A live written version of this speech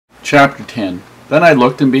Chapter 10. Then I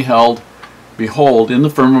looked and beheld, behold, in the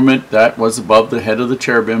firmament that was above the head of the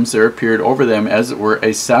cherubims there appeared over them as it were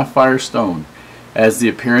a sapphire stone, as the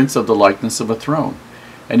appearance of the likeness of a throne.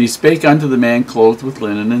 And he spake unto the man clothed with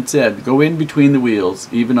linen, and said, Go in between the wheels,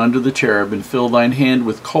 even under the cherub, and fill thine hand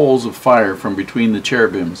with coals of fire from between the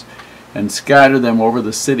cherubims, and scatter them over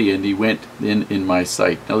the city. And he went in my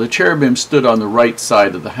sight. Now the cherubim stood on the right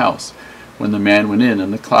side of the house, when the man went in,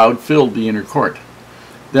 and the cloud filled the inner court.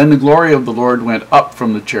 Then the glory of the Lord went up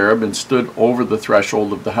from the cherub, and stood over the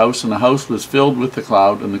threshold of the house, and the house was filled with the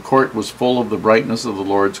cloud, and the court was full of the brightness of the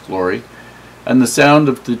Lord's glory. And the sound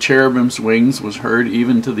of the cherubim's wings was heard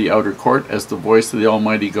even to the outer court, as the voice of the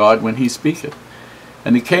Almighty God when he speaketh.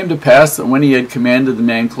 And it came to pass that when he had commanded the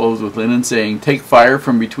man clothed with linen, saying, Take fire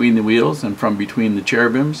from between the wheels, and from between the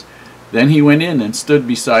cherubims, then he went in and stood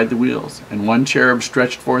beside the wheels. And one cherub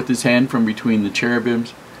stretched forth his hand from between the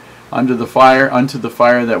cherubims unto the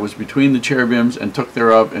fire that was between the cherubims, and took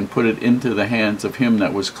thereof, and put it into the hands of him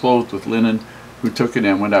that was clothed with linen, who took it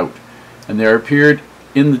and went out. And there appeared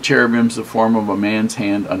in the cherubims the form of a man's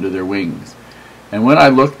hand under their wings. And when I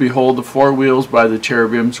looked, behold, the four wheels by the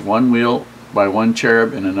cherubims, one wheel by one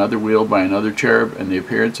cherub, and another wheel by another cherub, and the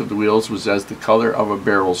appearance of the wheels was as the color of a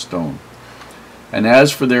beryl stone. And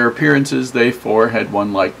as for their appearances, they four had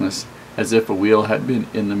one likeness, as if a wheel had been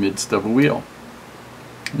in the midst of a wheel.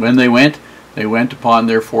 When they went upon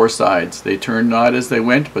their four sides. They turned not as they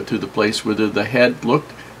went, but to the place whither the head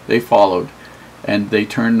looked they followed. And they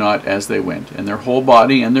turned not as they went. And their whole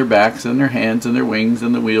body, and their backs, and their hands, and their wings,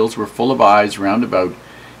 and the wheels were full of eyes round about,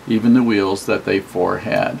 even the wheels that they four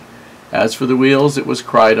had. As for the wheels, it was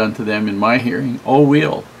cried unto them in my hearing, O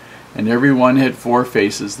wheel! And every one had four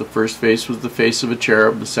faces. The first face was the face of a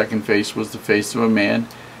cherub, the second face was the face of a man,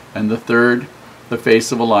 and the third the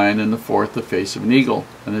face of a lion, and the fourth the face of an eagle.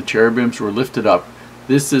 And the cherubims were lifted up.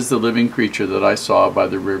 This is the living creature that I saw by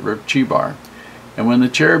the river of Chebar. And when the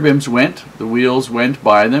cherubims went, the wheels went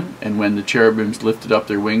by them, and when the cherubims lifted up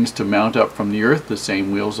their wings to mount up from the earth, the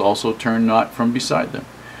same wheels also turned not from beside them.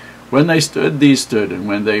 When they stood, these stood, and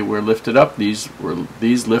when they were lifted up, these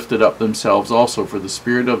lifted up themselves also, for the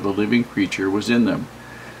spirit of the living creature was in them.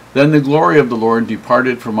 Then the glory of the Lord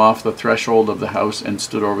departed from off the threshold of the house, and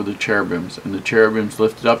stood over the cherubims. And the cherubims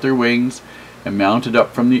lifted up their wings, and mounted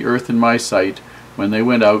up from the earth in my sight. When they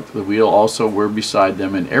went out, the wheel also were beside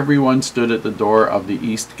them, and every one stood at the door of the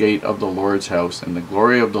east gate of the Lord's house, and the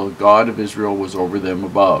glory of the God of Israel was over them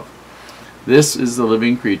above. This is the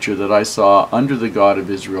living creature that I saw under the God of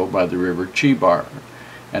Israel by the river Chebar,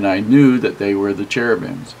 and I knew that they were the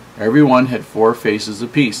cherubims. Every one had four faces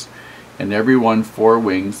apiece, and every one four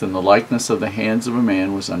wings, and the likeness of the hands of a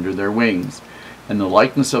man was under their wings. And the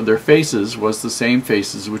likeness of their faces was the same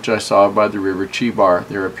faces which I saw by the river Chebar.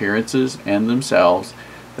 Their appearances and themselves,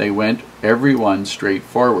 they went every one straight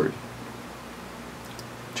forward.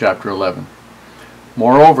 Chapter 11.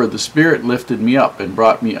 Moreover, the Spirit lifted me up, and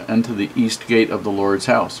brought me unto the east gate of the Lord's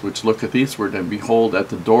house, which looketh eastward. And behold, at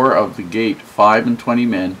the door of the gate 25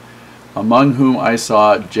 men, among whom I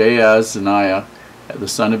saw Jaazaniah the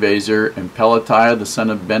son of Azer, and Pelatiah the son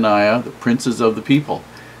of Benaiah, the princes of the people.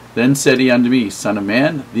 Then said he unto me, Son of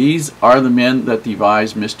man, these are the men that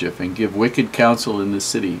devise mischief, and give wicked counsel in the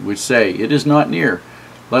city, which say, It is not near,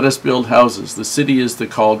 let us build houses. The city is the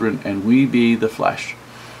cauldron, and we be the flesh.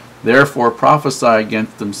 Therefore prophesy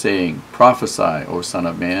against them, saying, Prophesy, O son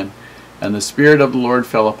of man. And the Spirit of the Lord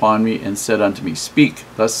fell upon me, and said unto me, Speak,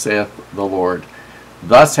 thus saith the Lord.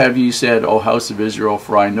 Thus have ye said, O house of Israel,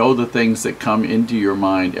 for I know the things that come into your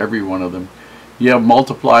mind, every one of them. Ye have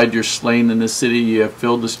multiplied your slain in the city, ye have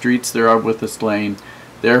filled the streets thereof with the slain.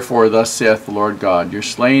 Therefore thus saith the Lord God, Your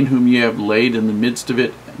slain whom ye have laid in the midst of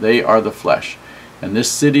it, they are the flesh. And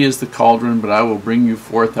this city is the cauldron, but I will bring you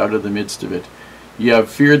forth out of the midst of it. Ye have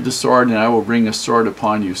feared the sword, and I will bring a sword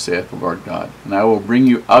upon you, saith the Lord God. And I will bring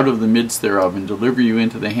you out of the midst thereof, and deliver you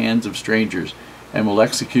into the hands of strangers, and will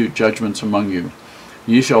execute judgments among you.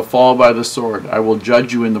 Ye shall fall by the sword. I will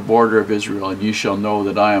judge you in the border of Israel, and ye shall know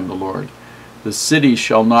that I am the Lord. The city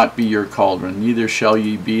shall not be your cauldron, neither shall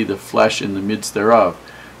ye be the flesh in the midst thereof.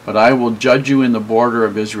 But I will judge you in the border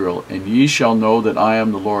of Israel, and ye shall know that I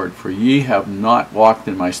am the Lord. For ye have not walked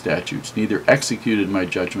in my statutes, neither executed my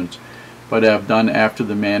judgments, but have done after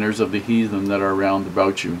the manners of the heathen that are round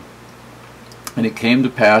about you. And it came to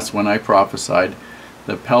pass, when I prophesied,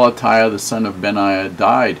 that Pelatiah the son of Benaiah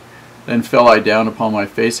died. Then fell I down upon my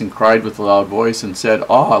face, and cried with a loud voice, and said,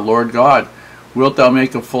 Ah, Lord God, wilt thou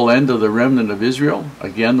make a full end of the remnant of Israel?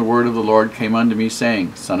 Again the word of the Lord came unto me,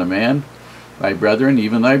 saying, Son of man, thy brethren,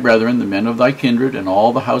 even thy brethren, the men of thy kindred, and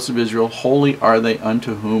all the house of Israel, holy are they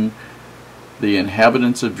unto whom the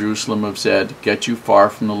inhabitants of Jerusalem have said, Get you far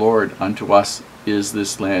from the Lord, unto us is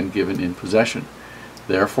this land given in possession.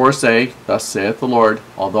 Therefore say, Thus saith the Lord,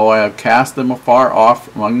 although I have cast them afar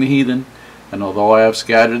off among the heathen, and although I have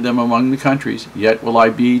scattered them among the countries, yet will I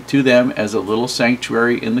be to them as a little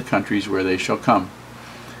sanctuary in the countries where they shall come.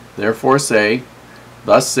 Therefore say,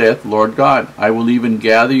 Thus saith the Lord God, I will even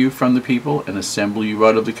gather you from the people, and assemble you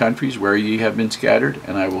out of the countries where ye have been scattered,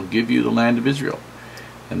 and I will give you the land of Israel.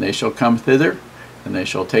 And they shall come thither, and they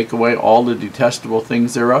shall take away all the detestable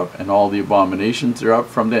things thereof, and all the abominations thereof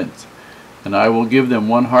from thence. And I will give them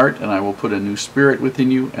one heart, and I will put a new spirit within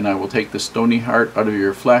you, and I will take the stony heart out of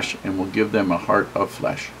your flesh, and will give them a heart of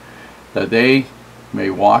flesh, that they may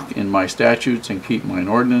walk in my statutes, and keep mine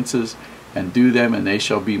ordinances, and do them, and they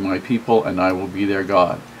shall be my people, and I will be their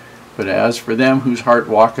God. But as for them whose heart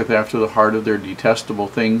walketh after the heart of their detestable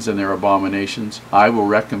things and their abominations, I will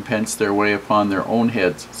recompense their way upon their own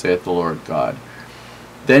heads, saith the Lord God.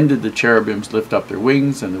 Then did the cherubims lift up their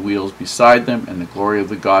wings, and the wheels beside them, and the glory of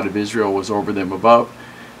the God of Israel was over them above.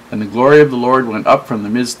 And the glory of the Lord went up from the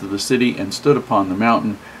midst of the city, and stood upon the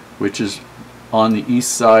mountain, which is on the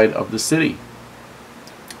east side of the city.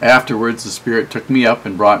 Afterwards the Spirit took me up,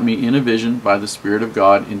 and brought me in a vision by the Spirit of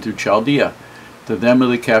God into Chaldea, to them of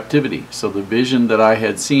the captivity. So the vision that I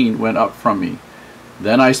had seen went up from me.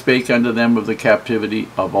 Then I spake unto them of the captivity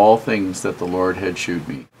of all things that the Lord had shewed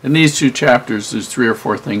me. In these two chapters, there's 3 or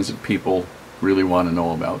 4 things that people really want to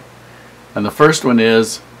know about. And the first one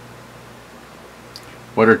is,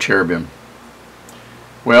 what are cherubim?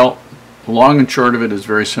 Well, the long and short of it is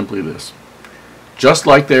very simply this. Just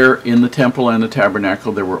like there in the temple and the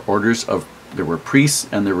tabernacle, there were priests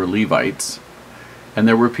and there were Levites. And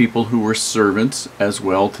there were people who were servants as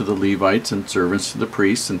well to the Levites, and servants to the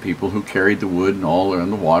priests, and people who carried the wood and all, and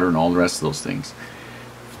the water and all the rest of those things.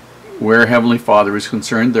 Where Heavenly Father is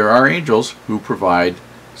concerned, there are angels who provide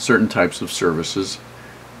certain types of services,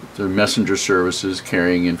 the messenger services,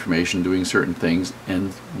 carrying information, doing certain things,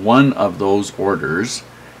 and one of those orders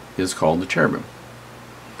is called the cherubim.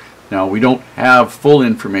 Now, we don't have full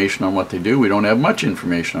information on what they do. We don't have much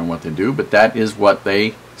information on what they do, but that is what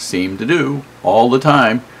they seem to do all the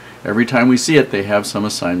time. Every time we see it, they have some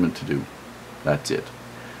assignment to do. That's it.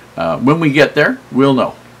 When we get there, we'll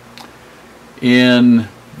know. In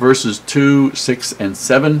verses 2, 6, and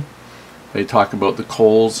 7, they talk about the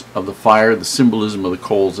coals of the fire. The symbolism of the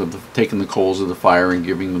coals, taking the coals of the fire and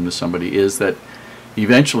giving them to somebody, is that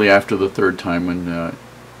eventually, after the third time, when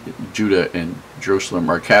Judah and Jerusalem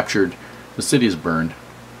are captured, the city is burned.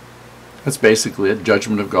 That's basically it.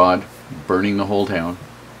 Judgment of God, burning the whole town.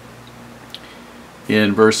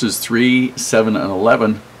 In verses 3, 7, and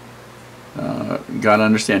 11, you got to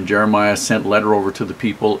understand, Jeremiah sent letter over to the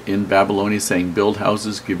people in Babylonia saying, build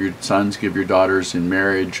houses, give your sons, give your daughters in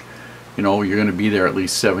marriage. You know, you're going to be there at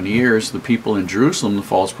least 7 years. The people in Jerusalem, the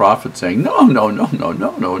false prophet, saying, no, no, no, no,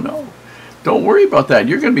 no, no, no. Don't worry about that.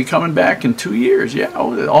 You're going to be coming back in 2 years. Yeah,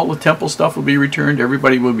 all the temple stuff will be returned.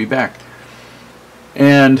 Everybody will be back.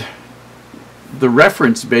 And the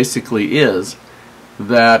reference basically is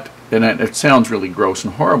that, and it sounds really gross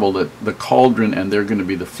and horrible, that the cauldron and they're going to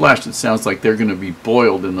be the flesh. It sounds like they're going to be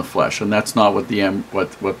boiled in the flesh, and that's not what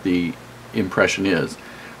the impression is.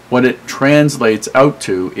 What it translates out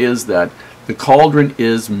to is that the cauldron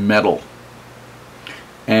is metal,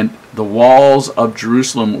 and the walls of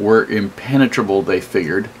Jerusalem were impenetrable, they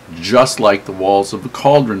figured, just like the walls of the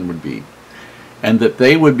cauldron would be. And that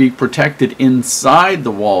they would be protected inside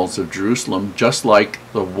the walls of Jerusalem, just like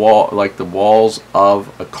the walls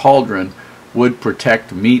of a cauldron would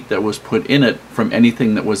protect meat that was put in it from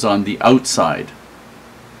anything that was on the outside.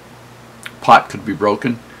 Pot could be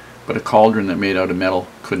broken, but a cauldron that made out of metal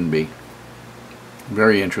couldn't be.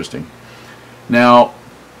 Very interesting. Now,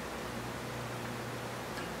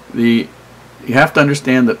 you have to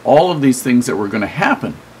understand that all of these things that were going to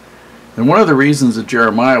happen, and one of the reasons that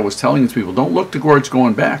Jeremiah was telling these people, don't look towards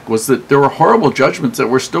going back, was that there were horrible judgments that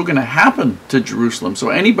were still going to happen to Jerusalem. So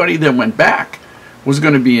anybody that went back was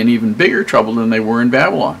going to be in even bigger trouble than they were in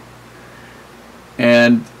Babylon.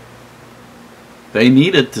 And they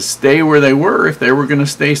needed to stay where they were if they were going to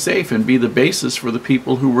stay safe and be the basis for the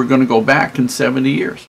people who were going to go back in 70 years.